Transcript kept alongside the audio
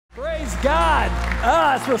Praise God.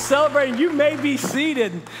 As we're celebrating, you may be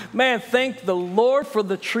seated. Man, thank the Lord for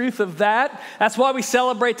the truth of that. That's why we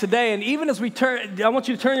celebrate today. And even as we turn, I want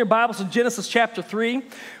you to turn your Bibles to Genesis chapter 3.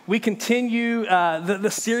 We continue the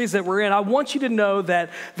series that we're in. I want you to know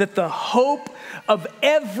that the hope of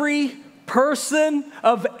every person,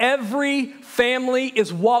 of every family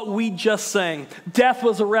is what we just sang. Death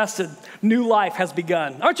was arrested. New life has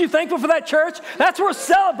begun. Aren't you thankful for that, church? That's what we're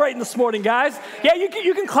celebrating this morning, guys. Yeah,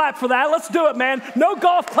 you can clap for that. Let's do it, man. No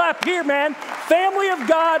golf clap here, man. Family of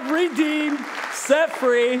God, redeemed, set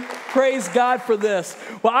free. Praise God for this.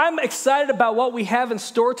 Well, I'm excited about what we have in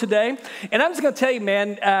store today. And I'm just going to tell you,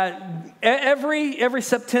 man, every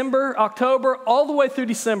September, October, all the way through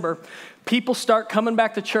December, people start coming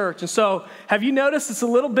back to church. And so have you noticed it's a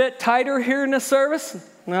little bit tighter here in this service?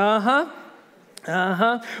 Well,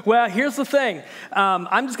 here's the thing.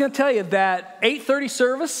 I'm just going to tell you that 8:30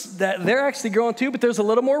 service, that they're actually going to, but there's a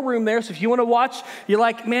little more room there. So if you want to watch, you're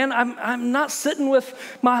like, man, I'm not sitting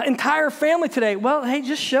with my entire family today. Well, hey,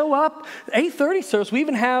 just show up. 8:30 service. We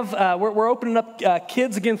even have, we're opening up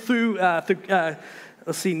kids again through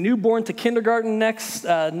let's see, newborn to kindergarten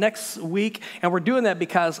next week. And we're doing that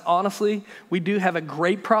because, honestly, we do have a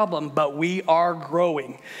great problem, but we are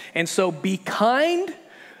growing. And so be kind.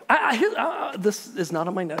 This is not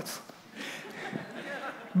on my notes.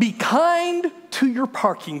 Be kind to your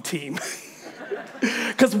parking team.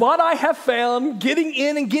 Because what I have found, getting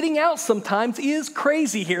in and getting out sometimes is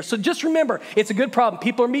crazy here. So just remember, it's a good problem.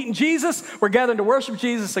 People are meeting Jesus. We're gathering to worship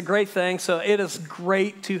Jesus. It's a great thing. So it is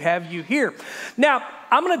great to have you here. Now,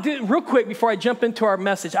 I'm going to do real quick before I jump into our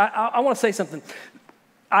message. I want to say something.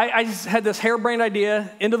 I just had this harebrained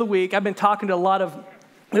idea end of the week. I've been talking to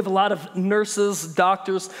we have a lot of nurses,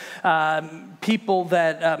 doctors, people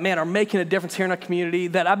that, man, are making a difference here in our community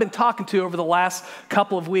that I've been talking to over the last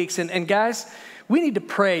couple of weeks. And guys, we need to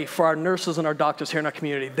pray for our nurses and our doctors here in our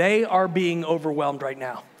community. They are being overwhelmed right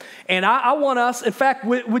now. And I want us, in fact,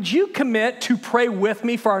 would you commit to pray with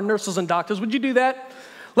me for our nurses and doctors? Would you do that?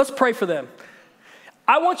 Let's pray for them.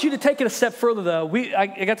 I want you to take it a step further, though.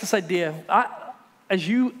 I got this idea. As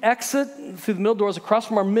you exit through the middle doors across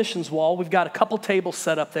from our missions wall, we've got a couple tables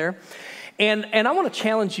set up there. And I want to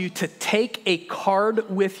challenge you to take a card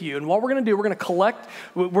with you. And what we're going to do, we're going to collect,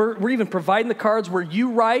 we're even providing the cards where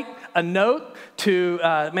you write a note to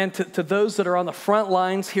those that are on the front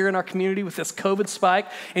lines here in our community with this COVID spike.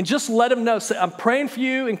 And just let them know, say, I'm praying for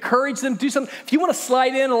you, encourage them, do something. If you want to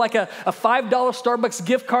slide in like a $5 Starbucks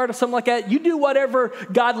gift card or something like that, you do whatever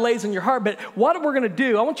God lays in your heart. But what we're going to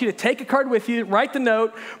do, I want you to take a card with you, write the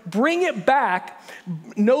note, bring it back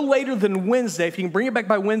no later than Wednesday. If you can bring it back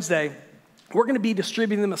by Wednesday, we're going to be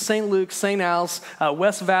distributing them at St. Luke, St. Al's,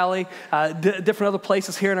 West Valley, different other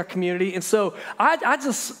places here in our community. And so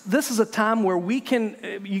this is a time where we can,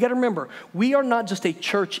 you got to remember, we are not just a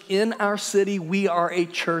church in our city, we are a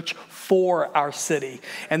church for our city.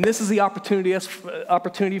 And this is the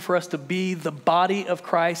opportunity for us to be the body of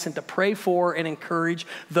Christ and to pray for and encourage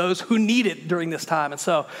those who need it during this time. And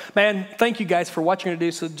so, man, thank you guys for what you're going to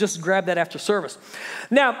do. So just grab that after service.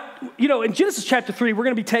 Now, in Genesis chapter 3, we're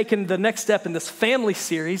going to be taking the next step in this family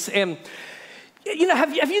series. And,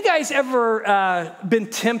 have you guys ever been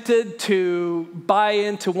tempted to buy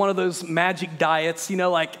into one of those magic diets?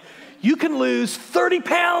 Like you can lose 30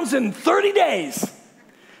 pounds in 30 days.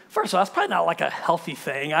 First of all, it's probably not like a healthy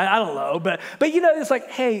thing. I don't know. But it's like,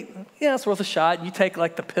 hey, it's worth a shot. You take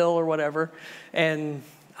like the pill or whatever. And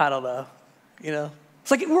I don't know,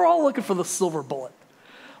 It's like we're all looking for the silver bullet.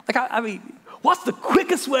 Like, I mean, what's the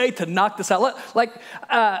quickest way to knock this out? Like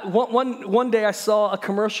one day I saw a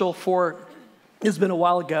commercial for, it's been a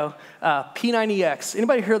while ago, P90X.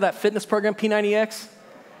 Anybody hear of that fitness program, P90X?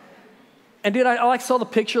 And dude, I saw the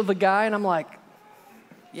picture of the guy and I'm like,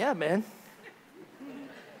 yeah, man.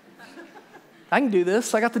 I can do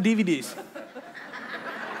this. I got the DVDs.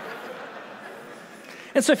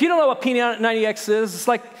 And so if you don't know what P90X is, it's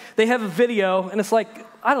like they have a video and it's like,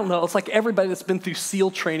 I don't know, it's like everybody that's been through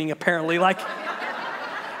SEAL training apparently.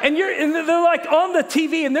 And they're like on the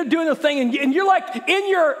TV and they're doing their thing and you're like in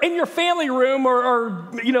your family room or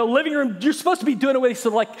living room, you're supposed to be doing it with,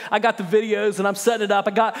 so like I got the videos and I'm setting it up.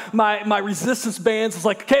 I got my resistance bands. It's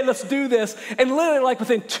like, okay, let's do this. And literally like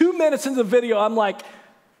within 2 minutes into the video, I'm like,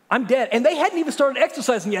 I'm dead. And they hadn't even started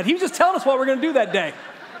exercising yet. He was just telling us what we're going to do that day.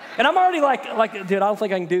 And I'm already like, dude, I don't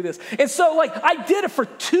think I can do this. And so like I did it for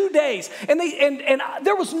 2 days and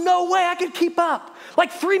there was no way I could keep up.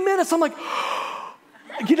 Like 3 minutes, I'm like,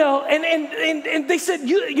 And they said,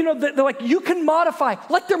 they're like, you can modify.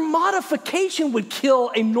 Like their modification would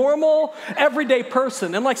kill a normal, everyday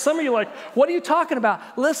person. And like some of you are like, what are you talking about?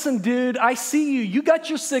 Listen, dude, I see you. You got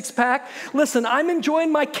your six pack. Listen, I'm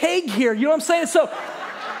enjoying my keg here. You know what I'm saying? So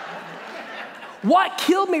what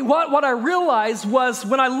killed me, what I realized was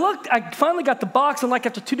when I finally got the box, and like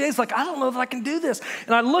after 2 days, like, I don't know if I can do this.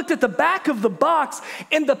 And I looked at the back of the box,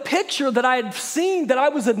 and the picture that I had seen that I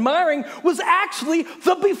was admiring was actually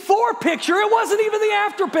the before picture. It wasn't even the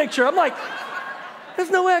after picture. I'm like, there's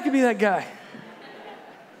no way I could be that guy.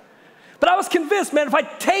 But I was convinced, man, if I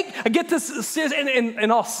get this serious, and in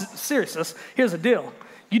all seriousness, here's the deal.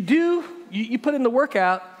 You put in the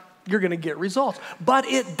workout, you're going to get results. But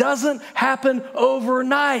it doesn't happen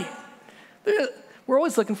overnight. We're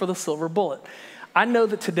always looking for the silver bullet. I know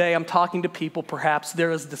that today I'm talking to people, perhaps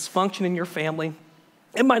there is dysfunction in your family.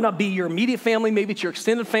 It might not be your immediate family, maybe it's your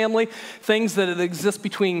extended family, things that exist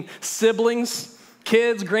between siblings,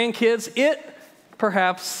 kids, grandkids. It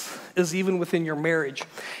perhaps is even within your marriage.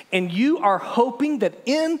 And you are hoping that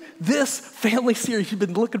in this family series you've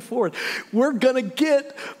been looking forward, we're going to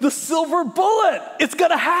get the silver bullet. It's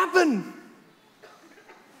going to happen.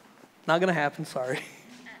 Not going to happen, sorry.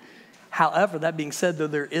 However, that being said, though,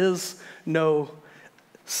 there is no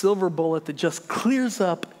silver bullet that just clears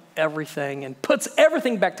up everything and puts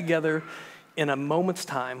everything back together in a moment's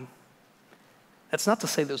time. That's not to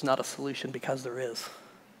say there's not a solution, because there is.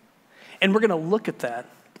 And we're going to look at that.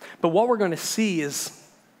 But what we're going to see is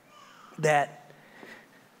that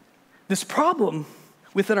this problem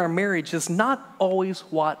within our marriage is not always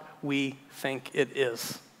what we think it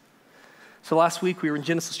is. So last week we were in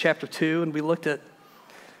Genesis chapter 2, and we looked at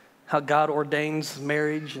how God ordains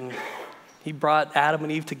marriage, and he brought Adam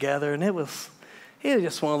and Eve together, and it was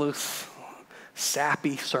just one of those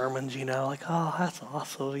sappy sermons, like, oh, that's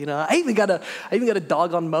awesome, I even got a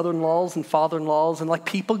dog on mother-in-laws and father-in-laws, and like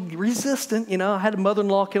people resistant, I had a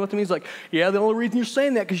mother-in-law come up to me, he's like, yeah, the only reason you're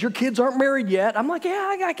saying that because your kids aren't married yet. I'm like,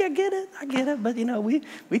 yeah, I get it, but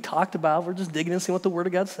we talked about, we're just digging and seeing what the Word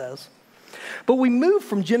of God says. But we move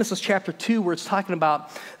from Genesis chapter 2, where it's talking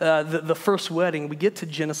about the first wedding, we get to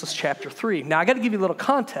Genesis chapter 3. Now I got to give you a little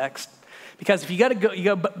context, because if you got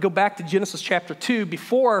to go back to Genesis chapter 2,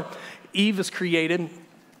 before Eve is created,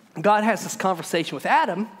 God has this conversation with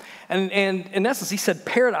Adam, and in essence, he said,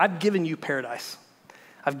 I've given you paradise.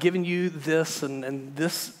 I've given you this, and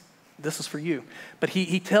this is for you. But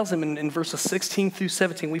he tells him in verses 16 through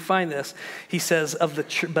 17, we find this. He says,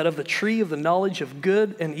 but of the tree of the knowledge of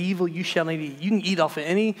good and evil you shall not eat. You can eat off of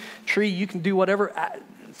any tree, you can do whatever.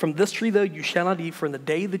 From this tree, though, you shall not eat, for in the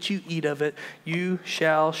day that you eat of it, you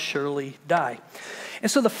shall surely die. And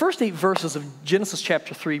so the first 8 verses of Genesis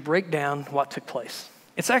chapter 3 break down what took place.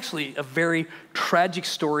 It's actually a very tragic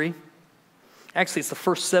story. Actually, it's the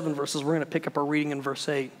first 7 verses. We're going to pick up our reading in verse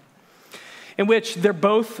 8, in which they're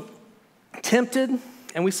both tempted,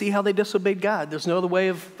 and we see how they disobeyed God. There's no other way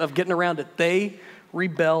of getting around it. They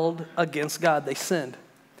rebelled against God. They sinned.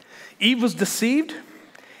 Eve was deceived,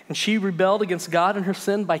 and she rebelled against God in her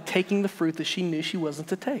sin by taking the fruit that she knew she wasn't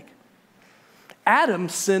to take. Adam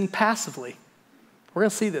sinned passively. We're going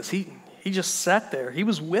to see this. He just sat there. He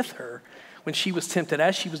was with her when she was tempted,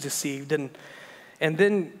 as she was deceived. And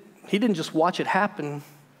then he didn't just watch it happen.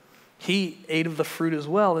 He ate of the fruit as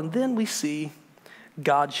well. And then we see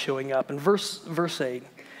God showing up. In verse 8,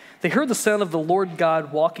 they heard the sound of the Lord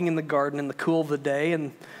God walking in the garden in the cool of the day,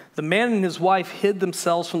 and the man and his wife hid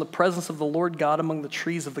themselves from the presence of the Lord God among the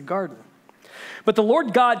trees of the garden. But the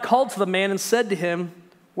Lord God called to the man and said to him,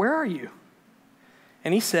 where are you?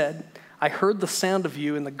 And he said, I heard the sound of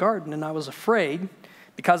you in the garden, and I was afraid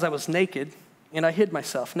because I was naked, and I hid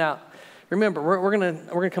myself. Now, remember, we're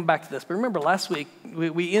gonna come back to this, but remember last week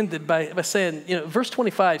we ended by saying, verse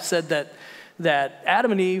 25 said that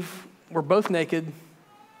Adam and Eve were both naked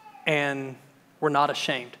and were not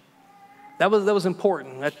ashamed. That was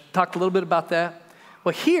important. I talked a little bit about that.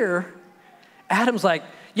 Well, here, Adam's like,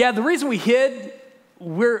 yeah, the reason we hid,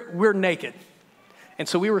 we're naked. And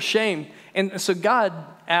so we were ashamed. And so God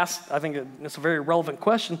asked, I think it's a very relevant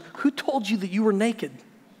question, who told you that you were naked?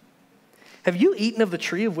 Have you eaten of the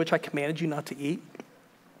tree of which I commanded you not to eat?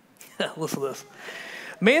 Listen to this.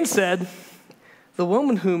 Man said, the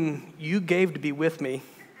woman whom you gave to be with me,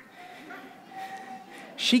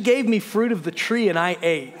 she gave me fruit of the tree and I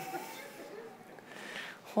ate.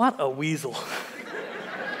 What a weasel.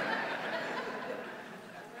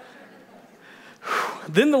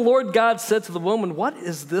 Then the Lord God said to the woman, what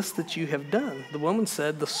is this that you have done? The woman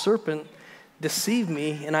said, the serpent deceived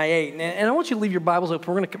me and I ate. And I want you to leave your Bibles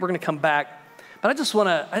open. We're going to come back. But I just want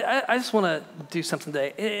to do something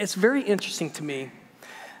today. It's very interesting to me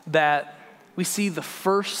that we see the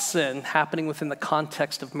first sin happening within the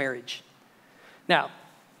context of marriage. Now,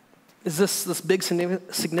 is this big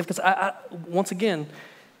significance? Once again,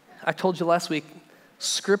 I told you last week,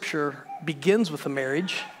 Scripture begins with a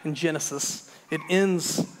marriage in Genesis. It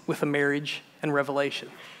ends with a marriage in Revelation.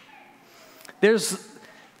 There's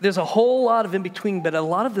a whole lot of in between, but a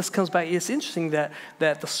lot of this comes back. It's interesting that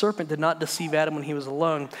the serpent did not deceive Adam when he was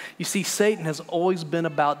alone. You see, Satan has always been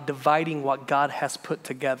about dividing what God has put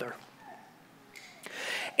together.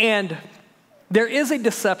 And there is a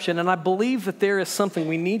deception, and I believe that there is something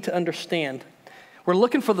we need to understand. We're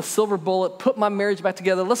looking for the silver bullet, put my marriage back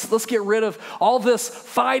together. Let's get rid of all this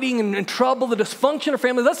fighting and trouble, the dysfunction of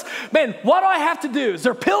family. Man, what do I have to do? Is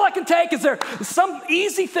there a pill I can take? Is there some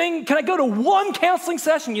easy thing? Can I go to one counseling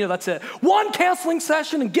session? That's it. One counseling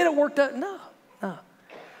session and get it worked out? No.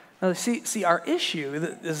 See, our issue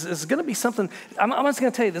is going to be something, I'm just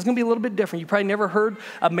going to tell you, this is going to be a little bit different. You probably never heard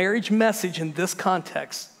a marriage message in this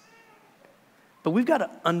context. But we've got to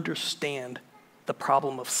understand the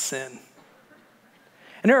problem of sin.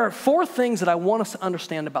 And there are 4 things that I want us to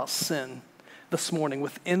understand about sin this morning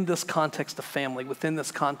within this context of family, within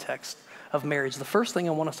this context of marriage. The first thing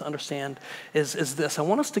I want us to understand is this. I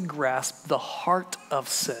want us to grasp the heart of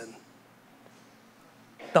sin.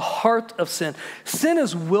 The heart of sin. Sin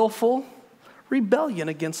is willful rebellion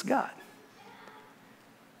against God.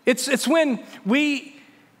 It's when we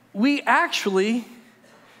actually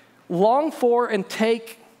long for and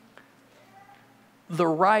take the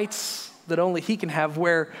rights that only he can have,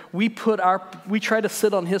 where we try to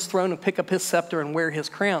sit on his throne and pick up his scepter and wear his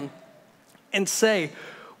crown and say,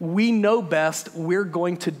 we know best, we're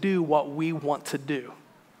going to do what we want to do.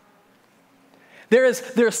 There's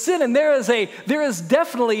sin, and there is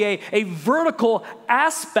definitely a vertical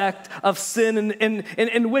aspect of sin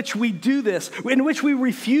in which we do this, in which we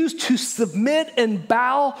refuse to submit and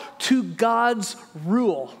bow to God's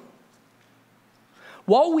rule.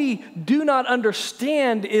 What we do not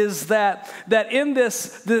understand is that in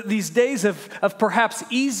these days of perhaps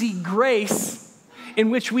easy grace, in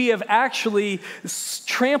which we have actually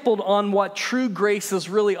trampled on what true grace is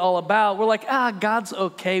really all about, we're like, God's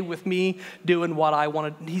okay with me doing what I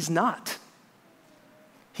want to. He's not.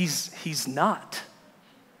 He's not.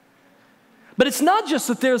 But it's not just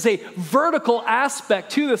that there's a vertical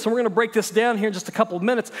aspect to this, and we're going to break this down here in just a couple of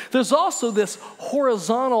minutes. There's also this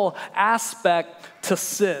horizontal aspect to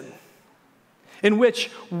sin, in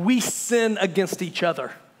which we sin against each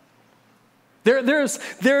other. There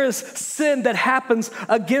is sin that happens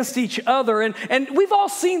against each other, and we've all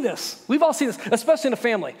seen this. We've all seen this, especially in a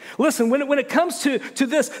family. Listen, when it comes to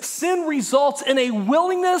this, sin results in a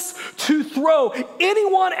willingness to throw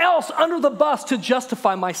anyone else under the bus to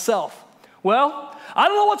justify myself. Well, I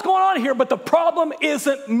don't know what's going on here, but the problem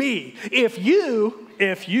isn't me.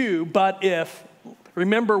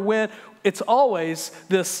 Remember when it's always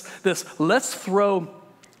this let's throw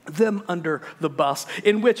them under the bus,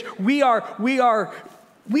 in which we are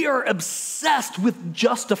obsessed with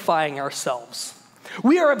justifying ourselves.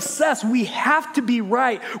 We are obsessed. We have to be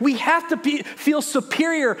right. We have to feel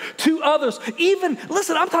superior to others.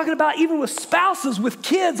 I'm talking about even with spouses, with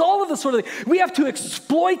kids, all of this sort of thing. We have to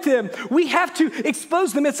exploit them. We have to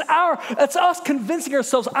expose them. It's us convincing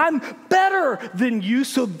ourselves, I'm better than you,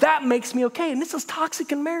 so that makes me okay. And this is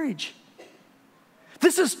toxic in marriage.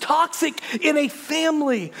 This is toxic in a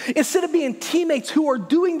family. Instead of being teammates who are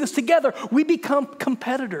doing this together, we become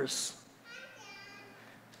competitors.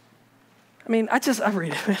 I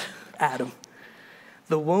read it. Adam,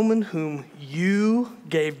 the woman whom you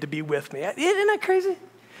gave to be with me. Isn't that crazy?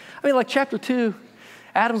 Like chapter 2,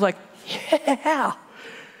 Adam's like, yeah,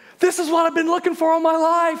 this is what I've been looking for all my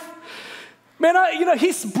life. Man,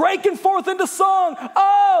 he's breaking forth into song.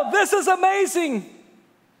 Oh, this is amazing.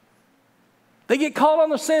 They get called on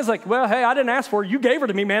their sins like, well, hey, I didn't ask for it. You gave her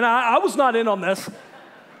to me, man. I was not in on this.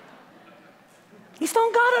 He's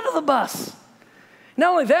throwing God under the bus.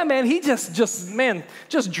 Not only that, man, he just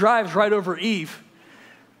drives right over Eve.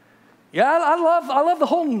 Yeah, I love the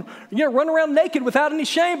whole, run around naked without any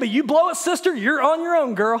shame, but you blow it, sister, you're on your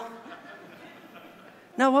own, girl.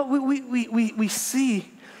 Now, what we see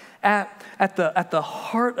at the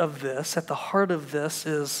heart of this,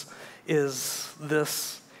 is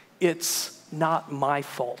this: it's not my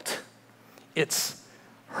fault. It's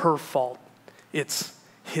her fault. It's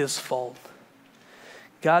his fault.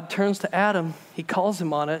 God turns to Adam. He calls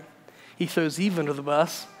him on it. He throws Eve under the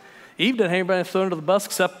bus. Eve didn't have anybody thrown under the bus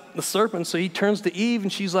except the serpent, so he turns to Eve,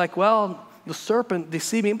 and she's like, well, the serpent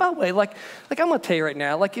deceived me. And by the way, like I'm going to tell you right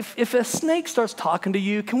now, like if a snake starts talking to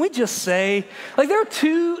you, can we just say, like there are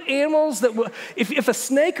two animals that, if a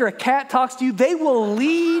snake or a cat talks to you, they will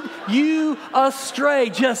lead you astray.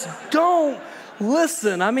 Just don't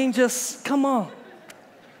listen. I mean, just come on.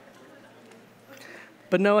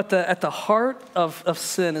 But no, at the heart of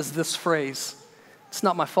sin is this phrase, it's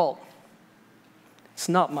not my fault. It's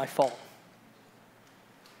not my fault.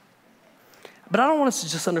 But I don't want us to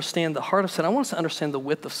just understand the heart of sin. I want us to understand the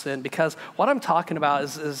width of sin, because what I'm talking about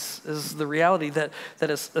is the reality that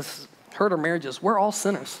has hurt our marriages. We're all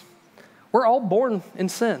sinners. We're all born in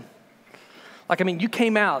sin. Like, I mean, you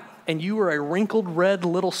came out and you were a wrinkled, red,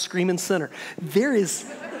 little screaming sinner.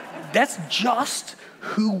 That's just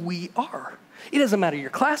who we are. It doesn't matter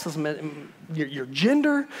your class, doesn't matter your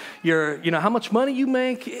gender, how much money you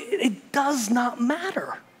make. It does not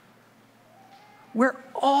matter. We're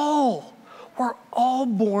all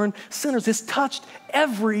born sinners. It's touched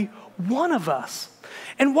every one of us.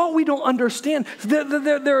 And what we don't understand,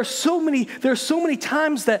 there are so many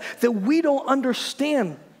times that we don't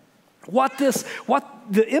understand what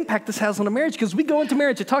the impact this has on a marriage, because we go into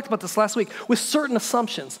marriage, I talked about this last week, with certain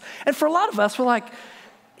assumptions. And for a lot of us, we're like,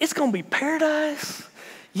 it's going to be paradise.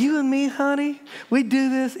 You and me, honey, we do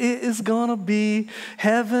this. It is going to be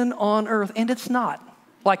heaven on earth. And it's not.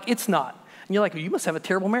 Like, it's not. And you're like, well, you must have a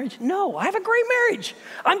terrible marriage. No, I have a great marriage.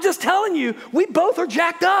 I'm just telling you, we both are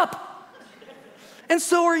jacked up. And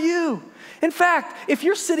so are you. In fact, if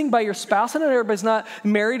you're sitting by your spouse, I know everybody's not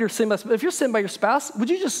married or sitting by, but if you're sitting by your spouse, would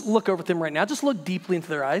you just look over at them right now? Just look deeply into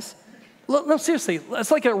their eyes. No, seriously, it's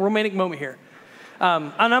like a romantic moment here.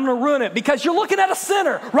 And I'm going to ruin it because you're looking at a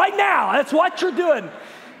sinner right now. That's what you're doing.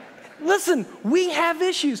 Listen, we have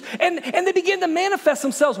issues, and they begin to manifest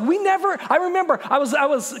themselves. I remember I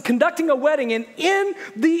was conducting a wedding, and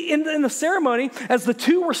in the ceremony, as the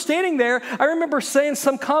two were standing there, I remember saying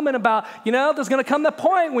some comment about, there's going to come the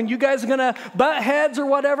point when you guys are going to butt heads or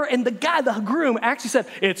whatever, and the groom actually said,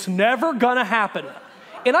 it's never going to happen.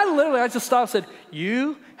 And I just stopped and said,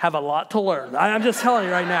 you have a lot to learn. I'm just telling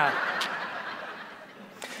you right now.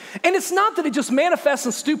 And it's not that it just manifests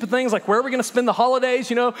in stupid things like where are we going to spend the holidays,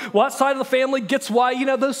 what side of the family gets why,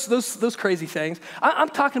 those crazy things. I'm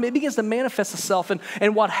talking about it begins to manifest itself,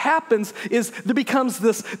 and what happens is there becomes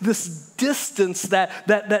this distance that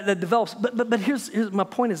develops. But here's my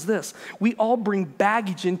point is this: we all bring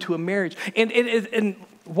baggage into a marriage, and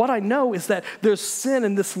what I know is that there's sin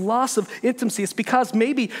and this loss of intimacy. It's because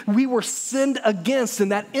maybe we were sinned against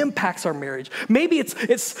and that impacts our marriage. Maybe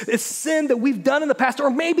it's sin that we've done in the past,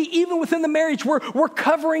 or maybe even within the marriage we're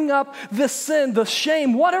covering up the sin, the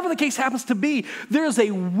shame, whatever the case happens to be. There's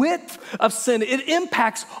a width of sin. It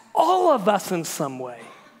impacts all of us in some way.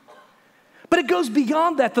 But it goes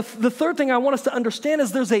beyond that. The third thing I want us to understand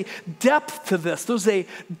is there's a depth to this. There's a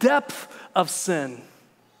depth of sin.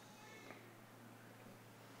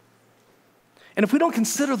 And if we don't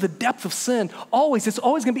consider the depth of sin, it's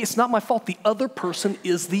always going to be, it's not my fault. The other person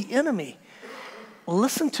is the enemy.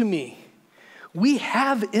 Listen to me. We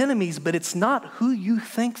have enemies, but it's not who you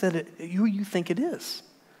think it is.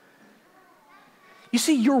 You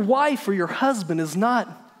see, your wife or your husband is not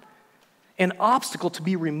an obstacle to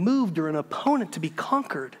be removed or an opponent to be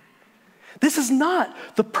conquered. This is not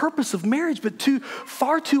the purpose of marriage, but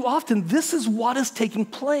far too often, this is what is taking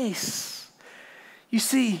place. You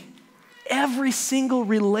see, every single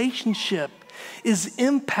relationship is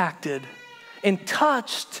impacted and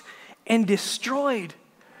touched and destroyed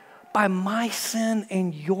by my sin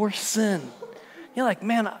and your sin. You're like,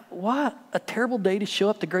 man, what a terrible day to show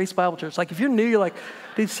up to Grace Bible Church. Like, if you're new, you're like,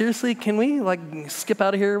 dude, seriously, can we skip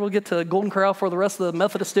out of here? We'll get to Golden Corral for the rest of the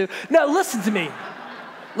Methodist do. No, listen to me.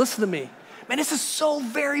 Listen to me. Man, this is so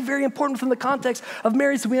very, very important from the context of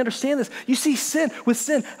marriage that we understand this. You see, sin,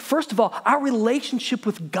 first of all, our relationship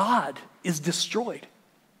with God is destroyed.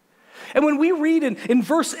 And when we read in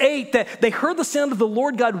verse 8 that they heard the sound of the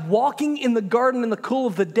Lord God walking in the garden in the cool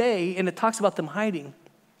of the day, and it talks about them hiding.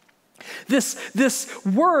 This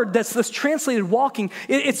word that's translated walking,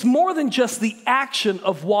 it's more than just the action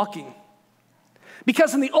of walking.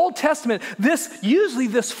 Because in the Old Testament, this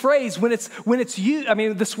phrase, when it's used,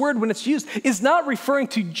 this word when it's used, is not referring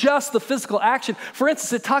to just the physical action. For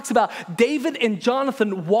instance, it talks about David and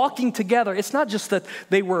Jonathan walking together. It's not just that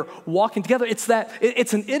they were walking together. It's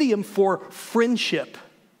an idiom for friendship.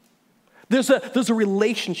 There's a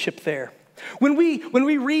relationship there. When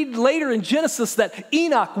we read later in Genesis that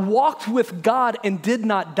Enoch walked with God and did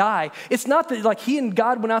not die, it's not that like he and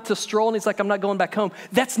God went out to stroll and he's like, I'm not going back home.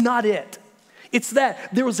 That's not it. It's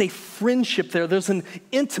that there was a friendship there. There's an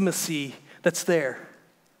intimacy that's there.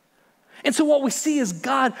 And so what we see is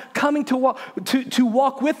God coming to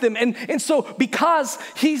walk with them. And so because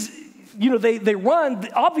they run,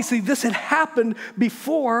 obviously this had happened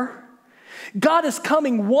before. God is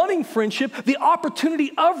coming wanting friendship, the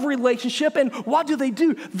opportunity of relationship. And what do?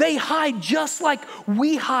 They hide just like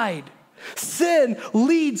we hide. Sin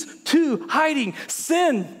leads to hiding.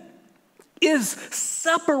 Sin is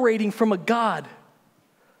separating from a God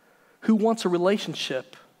who wants a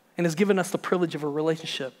relationship and has given us the privilege of a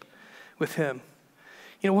relationship with him.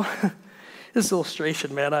 You know what? This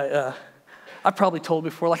illustration, man, I've probably told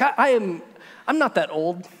before. Like I'm not that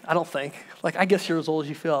old, I don't think. Like I guess you're as old as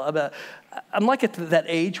you feel. I'm like at that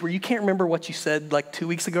age where you can't remember what you said like 2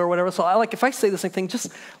 weeks ago or whatever. So if I say the same thing,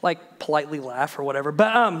 just like politely laugh or whatever.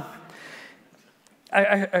 But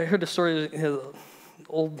I heard a story of his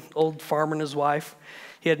old farmer and his wife.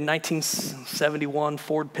 He had a 1971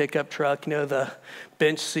 Ford pickup truck, the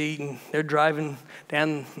bench seat, and they're driving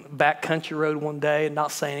down back country road one day and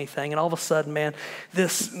not saying anything. And all of a sudden, man,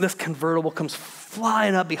 this convertible comes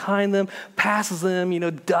flying up behind them, passes them,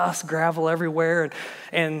 dust, gravel everywhere,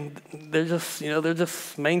 and they're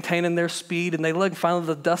just maintaining their speed. And they look, and finally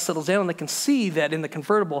the dust settles down, and they can see that in the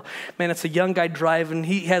convertible, man, it's a young guy driving.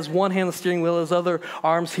 He has one hand on the steering wheel, his other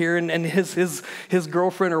arm's here, and his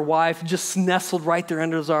girlfriend or wife just nestled right there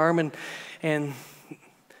under his arm, and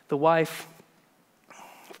the wife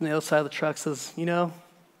from the other side of the truck says,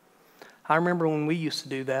 I remember when we used to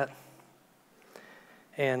do that.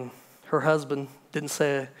 And her husband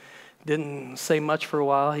didn't say much for a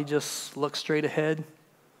while. He just looked straight ahead.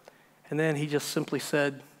 And then he just simply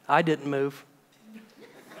said, I didn't move.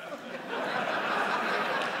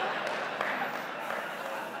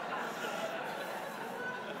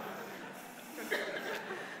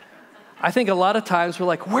 I think a lot of times we're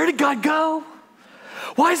like, where did God go?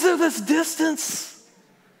 Why is there this distance?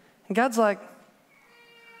 And God's like,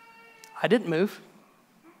 I didn't move.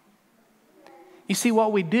 You see,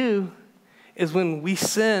 what we do is when we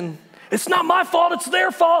sin, it's not my fault, it's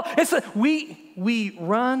their fault. We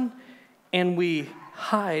run and we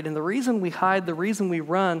hide. And the reason we hide, the reason we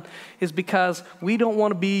run is because we don't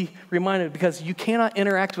want to be reminded, because you cannot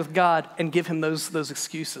interact with God and give him those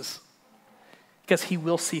excuses, because he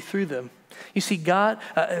will see through them. You see, God,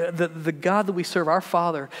 the God that we serve, our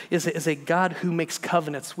Father, is a God who makes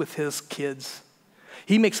covenants with his kids.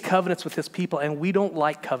 He makes covenants with his people, and we don't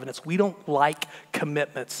like covenants. We don't like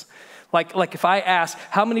commitments. Like if I ask,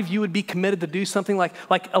 how many of you would be committed to do something, like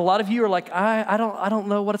a lot of you are like, I don't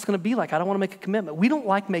know what it's going to be like. I don't want to make a commitment. We don't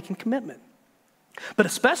like making commitment. But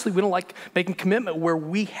especially we don't like making commitment where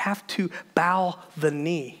we have to bow the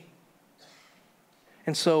knee.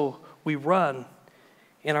 And so we run,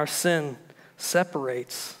 and our sin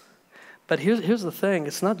separates. But here's the thing.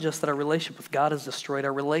 It's not just that our relationship with God is destroyed.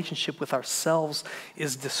 Our relationship with ourselves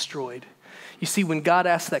is destroyed. You see, when God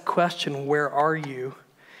asked that question, where are you?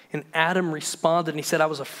 And Adam responded, and he said, I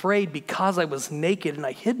was afraid because I was naked and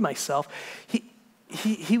I hid myself.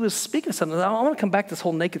 He was speaking of something. I want to come back to this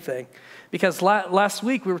whole naked thing, because last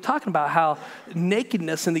week we were talking about how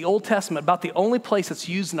nakedness in the Old Testament, about the only place it's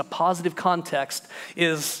used in a positive context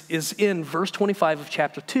is in verse 25 of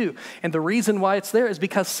chapter 2. And the reason why it's there is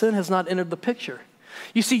because sin has not entered the picture.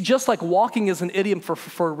 You see, just like walking is an idiom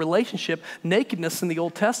for a relationship, nakedness in the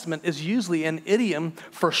Old Testament is usually an idiom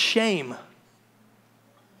for shame.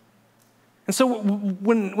 And so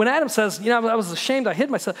when Adam says, I was ashamed, I hid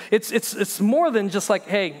myself, it's more than just like,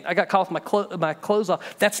 hey, I got caught with my clothes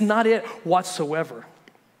off. That's not it whatsoever.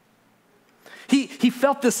 He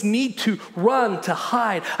felt this need to run, to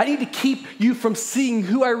hide. I need to keep you from seeing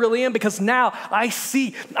who I really am, because now I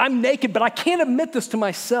see I'm naked, but I can't admit this to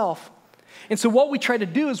myself. And so what we try to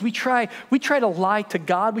do is we try to lie to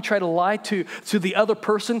God. We try to lie to the other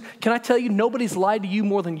person. Can I tell you, nobody's lied to you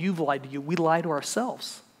more than you've lied to you. We lie to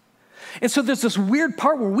ourselves. And so there's this weird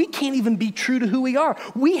part where we can't even be true to who we are.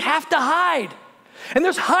 We have to hide. And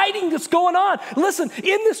there's hiding that's going on. Listen, in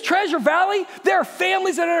this Treasure Valley, there are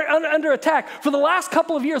families that are under attack. For the last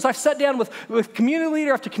couple of years, I've sat down with community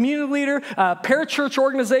leader after community leader, parachurch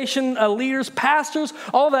organization leaders, pastors,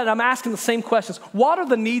 all that. I'm asking the same questions. What are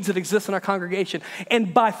the needs that exist in our congregation?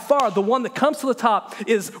 And by far, the one that comes to the top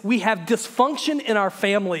is we have dysfunction in our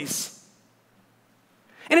families.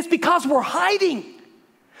 And it's because we're hiding.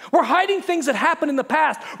 We're hiding things that happened in the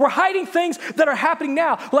past. We're hiding things that are happening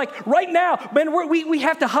now. Like right now, man, we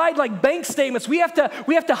have to hide like bank statements. We have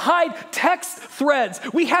to hide text threads.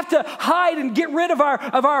 We have to hide and get rid of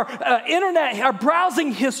our internet, our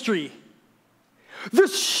browsing history.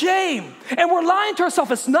 There's shame, and we're lying to ourselves.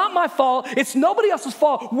 It's not my fault. It's nobody else's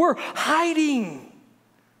fault. We're hiding.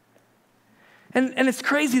 And it's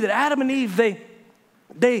crazy that Adam and Eve,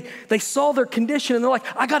 They saw their condition and they're like,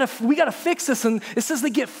 we gotta fix this. And it says they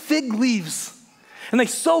get fig leaves and they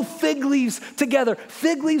sew fig leaves together.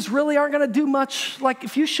 Fig leaves really aren't gonna do much. Like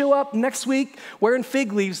if you show up next week wearing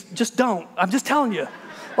fig leaves, just don't. I'm just telling you.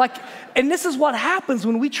 And this is what happens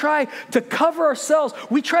when we try to cover ourselves.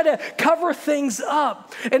 We try to cover things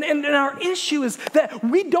up. And our issue is that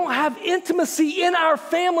we don't have intimacy in our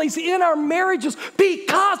families, in our marriages,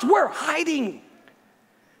 because we're hiding.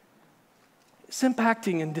 It's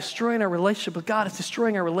impacting and destroying our relationship with God. It's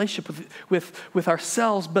destroying our relationship with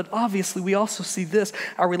ourselves. But obviously, we also see this.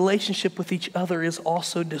 Our relationship with each other is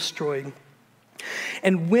also destroyed.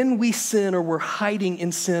 And when we sin or we're hiding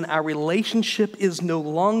in sin, our relationship is no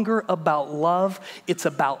longer about love. It's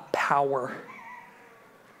about power.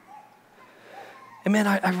 And man,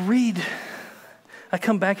 I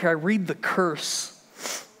come back here, I read the curse.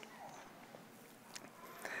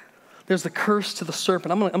 There's the curse to the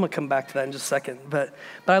serpent. I'm gonna come back to that in just a second. But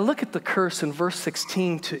I look at the curse in verse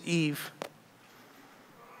 16 to Eve.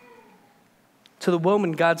 To the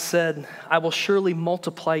woman, God said, I will surely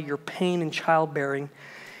multiply your pain in childbearing.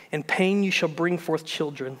 In pain you shall bring forth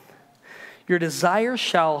children. Your desire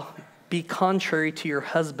shall be contrary to your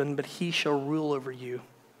husband, but he shall rule over you.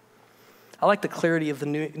 I like the clarity of the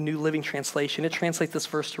New Living Translation. It translates this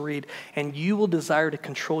verse to read, and you will desire to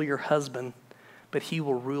control your husband, but he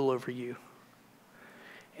will rule over you.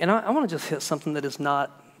 And I want to just hit something that is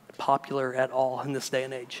not popular at all in this day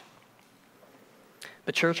and age.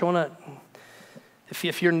 But church,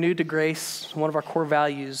 if you're new to Grace, one of our core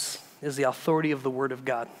values is the authority of the Word of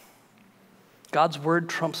God. God's Word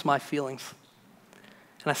trumps my feelings.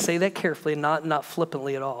 And I say that carefully, not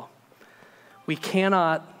flippantly at all. We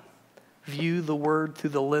cannot view the Word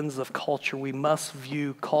through the lens of culture. We must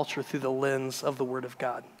view culture through the lens of the Word of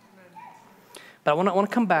God. But I want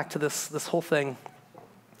to come back to this whole thing.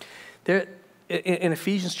 There, in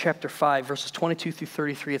Ephesians chapter 5, verses 22 through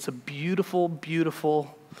 33, it's a beautiful,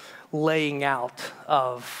 beautiful laying out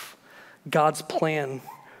of God's plan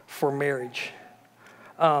for marriage.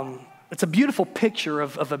 It's a beautiful picture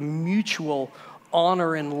of a mutual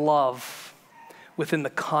honor and love within the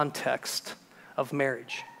context of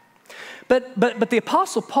marriage. But the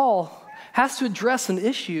Apostle Paul has to address an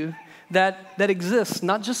issue that exists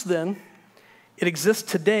not just then, it exists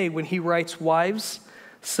today when he writes, wives,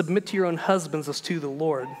 submit to your own husbands as to the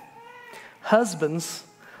Lord. Husbands,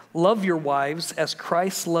 love your wives as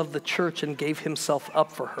Christ loved the church and gave himself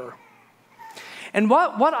up for her. And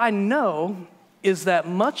what I know is that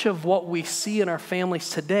much of what we see in our families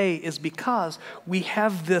today is because we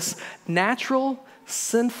have this natural,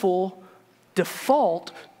 sinful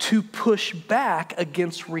default to push back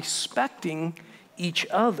against respecting each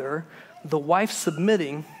other, the wife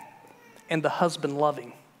submitting and the husband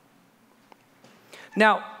loving.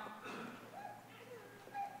 Now,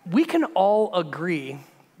 we can all agree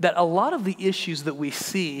that a lot of the issues that we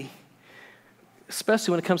see,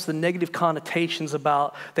 especially when it comes to the negative connotations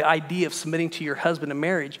about the idea of submitting to your husband in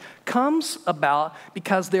marriage, comes about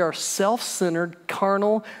because there are self-centered,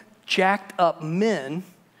 carnal, jacked up men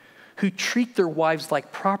who treat their wives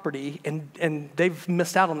like property, and they've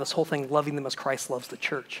missed out on this whole thing, loving them as Christ loves the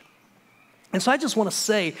church. And so I just want to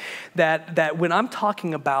say that when I'm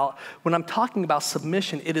talking about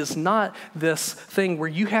submission, it is not this thing where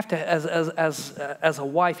you have to, as a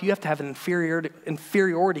wife, you have to have an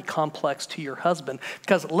inferiority complex to your husband.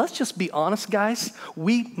 Because let's just be honest, guys,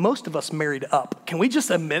 most of us married up. Can we just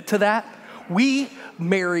admit to that? We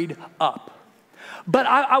married up. But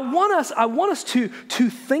I want us to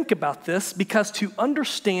think about this, because to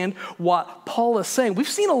understand what Paul is saying, we've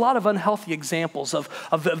seen a lot of unhealthy examples of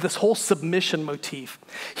this whole submission motif.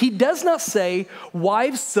 He does not say,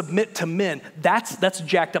 wives submit to men. That's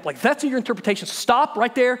jacked up. Like, that's your interpretation. Stop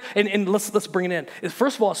right there and let's bring it in.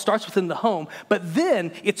 First of all, it starts within the home, but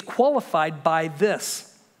then it's qualified by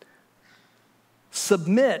this.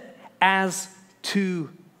 Submit as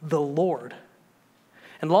to the Lord.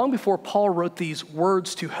 And long before Paul wrote these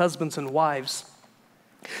words to husbands and wives,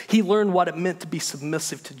 he learned what it meant to be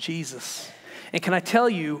submissive to Jesus. And can I tell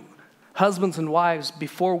you, husbands and wives,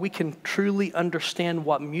 before we can truly understand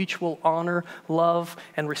what mutual honor, love,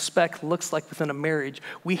 and respect looks like within a marriage,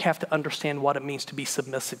 we have to understand what it means to be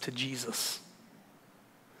submissive to Jesus.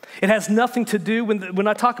 It has nothing to do, when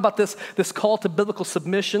I talk about this call to biblical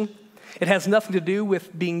submission, it has nothing to do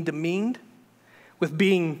with being demeaned, with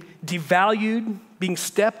being devalued, being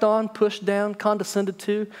stepped on, pushed down, condescended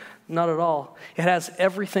to. Not at all. It has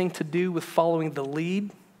everything to do with following the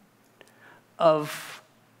lead of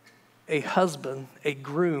a husband, a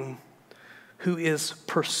groom, who is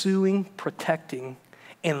pursuing, protecting,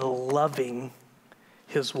 and loving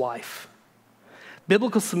his wife.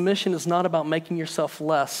 Biblical submission is not about making yourself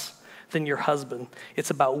less than your husband. It's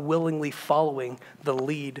about willingly following the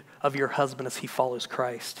lead of your husband as he follows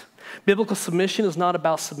Christ. Biblical submission is not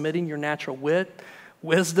about submitting your natural wit,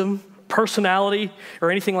 wisdom, personality,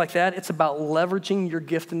 or anything like that. It's about leveraging your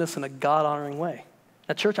giftedness in a God-honoring way.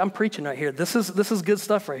 Now, church, I'm preaching right here. This is good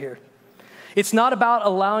stuff right here. It's not about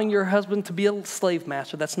allowing your husband to be a slave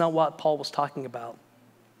master. That's not what Paul was talking about.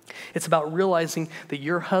 It's about realizing that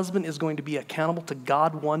your husband is going to be accountable to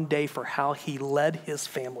God one day for how he led his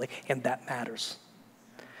family, and that matters.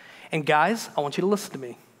 And guys, I want you to listen to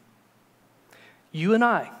me. You and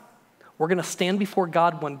we're going to stand before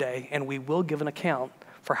God one day, and we will give an account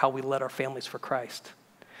for how we led our families for Christ.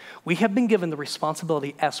 We have been given the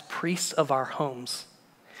responsibility as priests of our homes.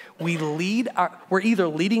 We're either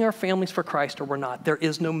leading our families for Christ or we're not. There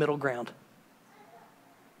is no middle ground.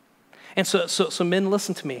 And so men,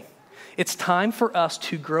 listen to me. It's time for us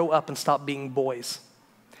to grow up and stop being boys.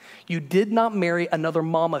 You did not marry another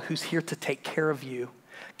mama who's here to take care of you.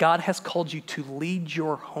 God has called you to lead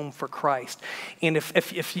your home for Christ. And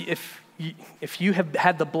if you have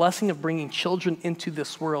had the blessing of bringing children into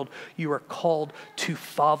this world, you are called to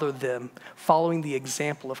father them, following the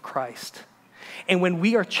example of Christ. And when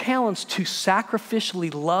we are challenged to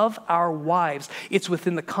sacrificially love our wives, it's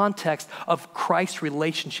within the context of Christ's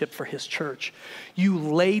relationship for his church. You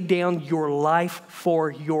lay down your life for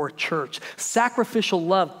your church. Sacrificial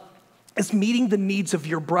love is meeting the needs of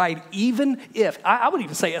your bride, even if, I would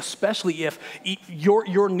even say especially if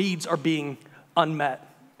your needs are being unmet.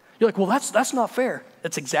 You're like, well, that's not fair.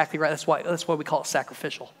 That's exactly right. That's why we call it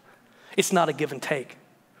sacrificial. It's not a give and take.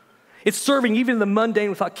 It's serving even in the mundane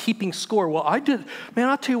without keeping score. Well, I tell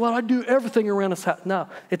you what, I do everything around this house. No,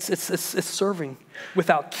 it's serving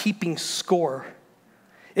without keeping score.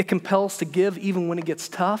 It compels to give even when it gets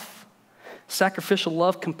tough. Sacrificial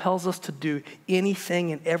love compels us to do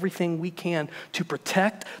anything and everything we can to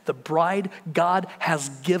protect the bride God has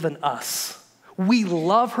given us. We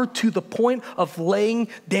love her to the point of laying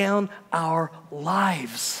down our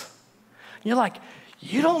lives. And you're like,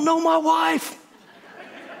 you don't know my wife.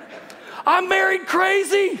 I'm married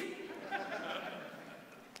crazy.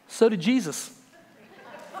 So did Jesus.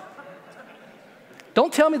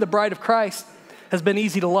 Don't tell me the bride of Christ has been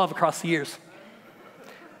easy to love across the years.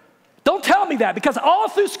 Don't tell me that, because all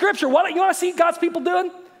through Scripture, you want to see God's people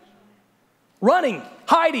doing? Running,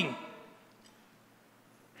 hiding.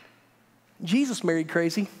 Jesus married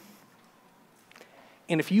crazy.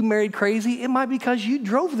 And if you married crazy, it might be because you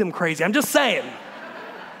drove them crazy. I'm just saying.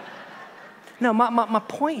 No, my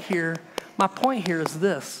point here is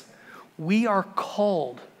this. We are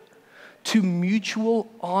called to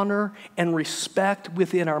mutual honor and respect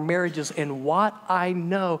within our marriages. And what I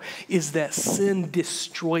know is that sin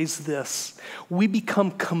destroys this. We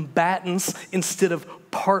become combatants instead of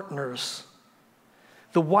partners.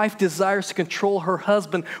 The wife desires to control her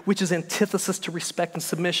husband, which is antithesis to respect and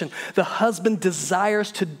submission. The husband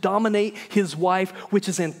desires to dominate his wife, which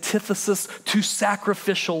is antithesis to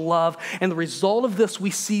sacrificial love. And the result of this,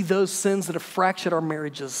 we see those sins that have fractured our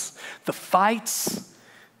marriages. The fights,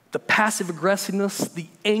 the passive aggressiveness, the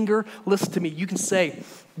anger. Listen to me, you can say,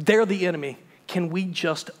 they're the enemy. Can we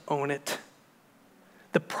just own it?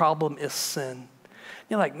 The problem is sin.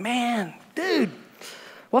 You're like, man, dude,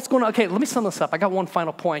 what's going on? Okay, let me sum this up. I got one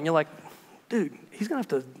final point. And you're like, dude, he's going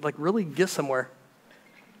to have to really get somewhere.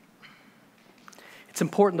 It's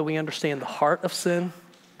important that we understand the heart of sin,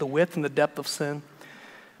 the width and the depth of sin.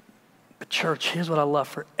 But church, here's what I love.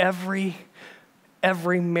 For every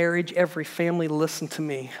marriage, every family, listen to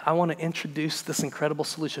me. I want to introduce this incredible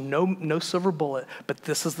solution. No silver bullet, but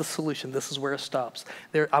this is the solution. This is where it stops.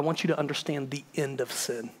 I want you to understand the end of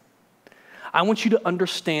sin. I want you to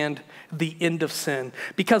understand the end of sin.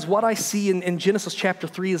 Because what I see in Genesis chapter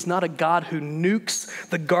 3 is not a God who nukes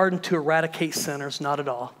the garden to eradicate sinners, not at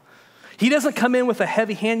all. He doesn't come in with a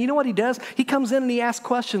heavy hand. You know what he does? He comes in and he asks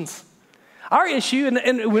questions. Our issue,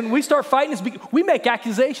 and when we start fighting, is we make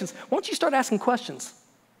accusations. Why don't you start asking questions?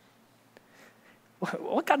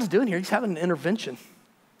 What God is doing here, he's having an intervention.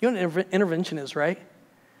 You know what an intervention is, right?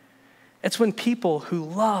 It's when people who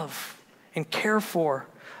love and care for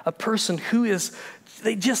a person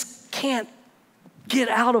they just can't get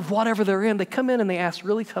out of whatever they're in. They come in and they ask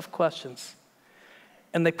really tough questions.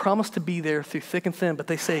 And they promise to be there through thick and thin, but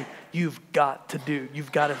they say, you've got to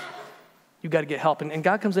get help. And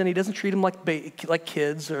God comes in, he doesn't treat them like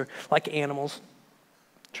kids or like animals.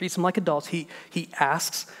 Treats them like adults. He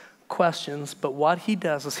asks questions, but what he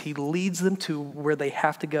does is he leads them to where they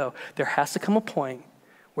have to go. There has to come a point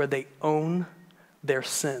where they own their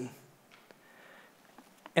sin.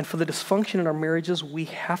 And for the dysfunction in our marriages, we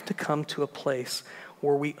have to come to a place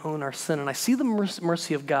where we own our sin. And I see the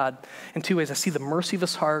mercy of God in two ways. I see the mercy of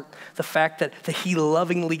his heart, the fact that he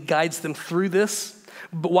lovingly guides them through this,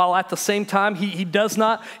 but while at the same time, he does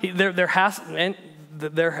not, there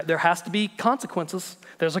has to be consequences.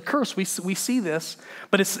 There's a curse. We see this,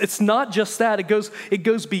 but it's not just that. It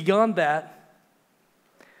goes beyond that.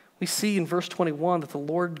 We see in verse 21 that the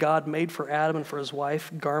Lord God made for Adam and for his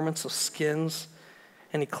wife garments of skins,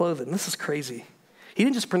 and he clothed them. This is crazy. He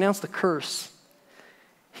didn't just pronounce the curse.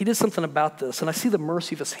 He did something about this, and I see the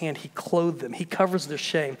mercy of his hand. He clothed them. He covers their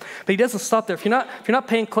shame. But he doesn't stop there. If you're not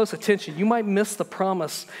paying close attention, you might miss the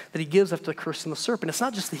promise that he gives after the curse and the serpent. It's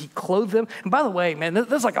not just that he clothed them. And by the way, man,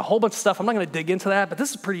 there's like a whole bunch of stuff. I'm not going to dig into that, but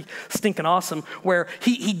this is pretty stinking awesome where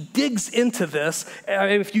he digs into this.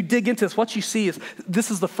 If you dig into this, what you see is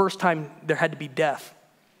this is the first time there had to be death.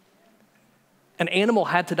 An animal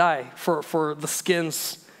had to die for the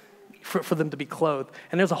skins for them to be clothed.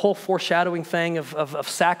 And there's a whole foreshadowing thing of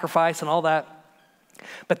sacrifice and all that.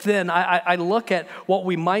 But then I look at what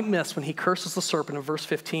we might miss when he curses the serpent in verse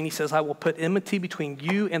 15. He says, I will put enmity between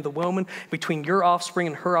you and the woman, between your offspring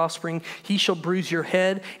and her offspring. He shall bruise your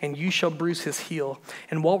head, and you shall bruise his heel.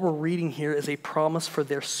 And what we're reading here is a promise for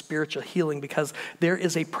their spiritual healing, because there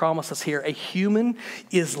is a promise that's here. A human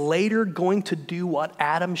is later going to do what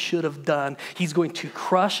Adam should have done. He's going to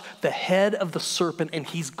crush the head of the serpent, and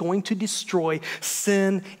he's going to destroy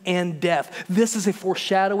sin and death. This is a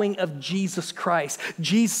foreshadowing of Jesus Christ.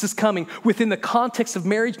 Jesus is coming. Within the context of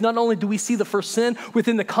marriage, not only do we see the first sin,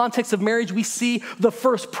 within the context of marriage, we see the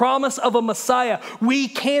first promise of a Messiah. We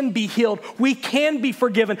can be healed. We can be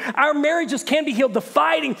forgiven. Our marriages can be healed. The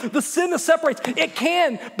fighting, the sin that separates, it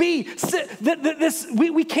can be.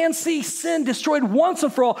 We can see sin destroyed once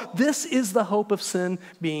and for all. This is the hope of sin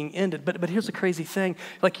being ended. But here's the crazy thing.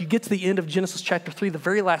 Like you get to the end of Genesis chapter 3, the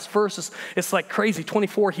very last verse, it's like crazy.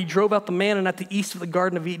 24, he drove out the man, and at the east of the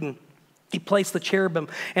Garden of Eden, he placed the cherubim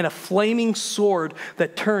and a flaming sword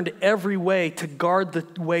that turned every way to guard the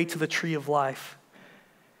way to the tree of life.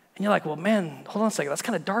 And you're like, well, man, hold on a second. That's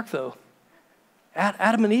kind of dark, though.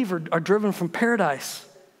 Adam and Eve are driven from paradise.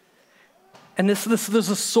 And there's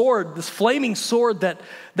a sword, this flaming sword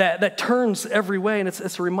that turns every way. And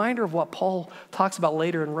it's a reminder of what Paul talks about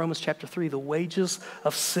later in Romans chapter 3. The wages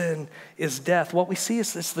of sin is death. What we see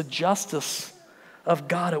is it's the justice of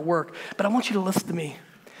God at work. But I want you to listen to me.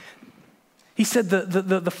 He said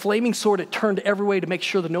the flaming sword, it turned every way to make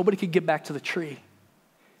sure that nobody could get back to the tree.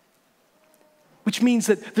 Which means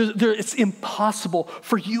that it's impossible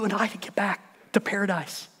for you and I to get back to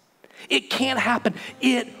paradise. It can't happen.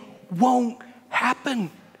 It won't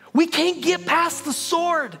happen. We can't get past the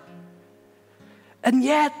sword. And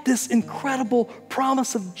yet this incredible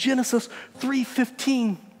promise of Genesis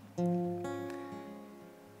 3:15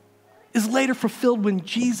 is later fulfilled when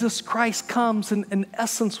Jesus Christ comes. And in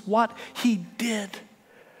essence, what he did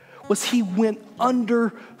was he went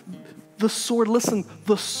under the sword. Listen,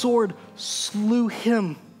 the sword slew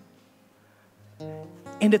him.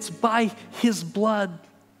 And it's by his blood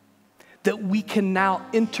that we can now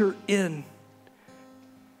enter in,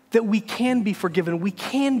 that we can be forgiven, we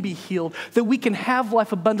can be healed, that we can have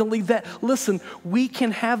life abundantly, that, listen, we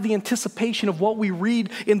can have the anticipation of what we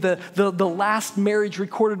read in the last marriage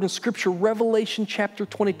recorded in Scripture, Revelation chapter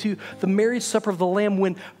 22, the marriage supper of the Lamb,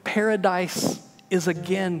 when paradise is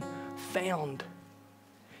again found.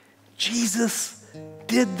 Jesus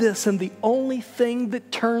did this, and the only thing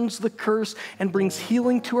that turns the curse and brings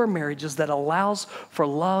healing to our marriages, that allows for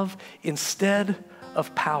love instead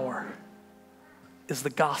of power, is the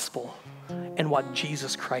gospel and what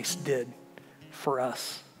Jesus Christ did for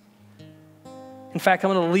us. In fact,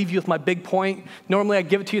 I'm going to leave you with my big point. Normally I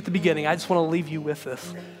give it to you at the beginning. I just want to leave you with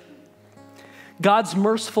this. God's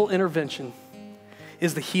merciful intervention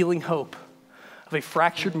is the healing hope of a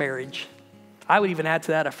fractured marriage. I would even add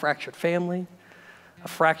to that a fractured family, a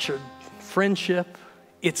fractured friendship.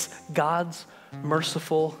 It's God's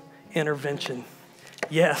merciful intervention.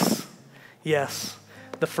 Yes,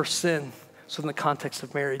 the first sin. So in the context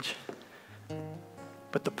of marriage,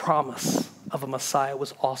 but the promise of a Messiah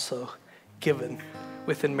was also given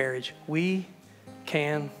within marriage. We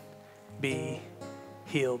can be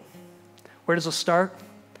healed. Where does it start?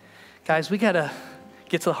 Guys, we got to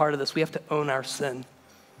get to the heart of this. We have to own our sin.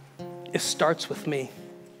 It starts with me.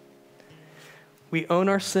 We own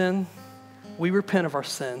our sin, we repent of our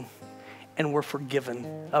sin, and we're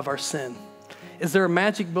forgiven of our sin. Is there a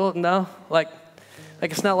magic bullet? No. Like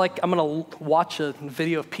it's not like I'm gonna watch a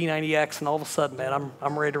video of P90X and all of a sudden, man,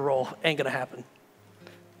 I'm ready to roll. Ain't gonna happen.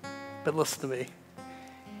 But listen to me.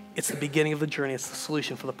 It's the beginning of the journey. It's the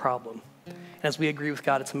solution for the problem. And as we agree with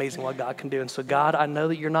God, it's amazing what God can do. And so God, I know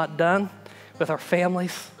that you're not done with our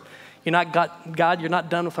families. God, you're not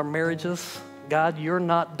done with our marriages. God, you're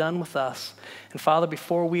not done with us. And Father,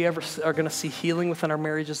 before we ever are going to see healing within our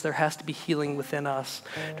marriages, there has to be healing within us.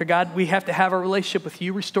 Dear God, we have to have our relationship with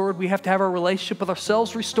you restored. We have to have our relationship with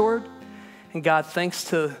ourselves restored. And God, thanks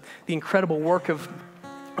to the incredible work of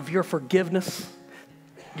your forgiveness,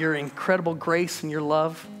 your incredible grace and your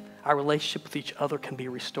love, our relationship with each other can be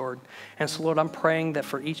restored. And so, Lord, I'm praying that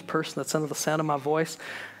for each person that's under the sound of my voice,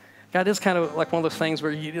 God, it's kind of like one of those things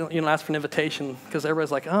where you don't ask for an invitation because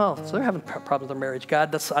everybody's like, oh, so they're having problems with their marriage.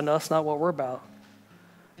 God, I know that's not what we're about.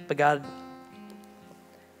 But God,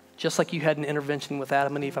 just like you had an intervention with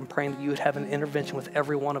Adam and Eve, I'm praying that you would have an intervention with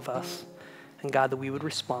every one of us. And God, that we would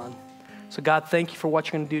respond. So God, thank you for what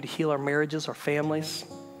you're going to do to heal our marriages, our families,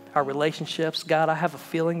 our relationships. God, I have a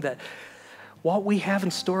feeling that what we have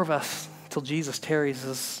in store of us till Jesus tarries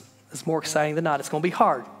is more exciting than not. It's going to be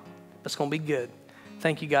hard, but it's going to be good.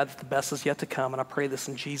 Thank you, God, that the best is yet to come. And I pray this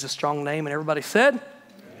in Jesus' strong name. And everybody said,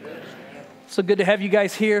 amen. So good to have you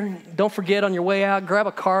guys here. Don't forget on your way out, grab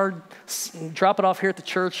a card, drop it off here at the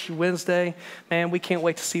church Wednesday. Man, we can't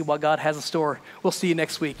wait to see what God has in store. We'll see you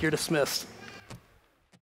next week. You're dismissed.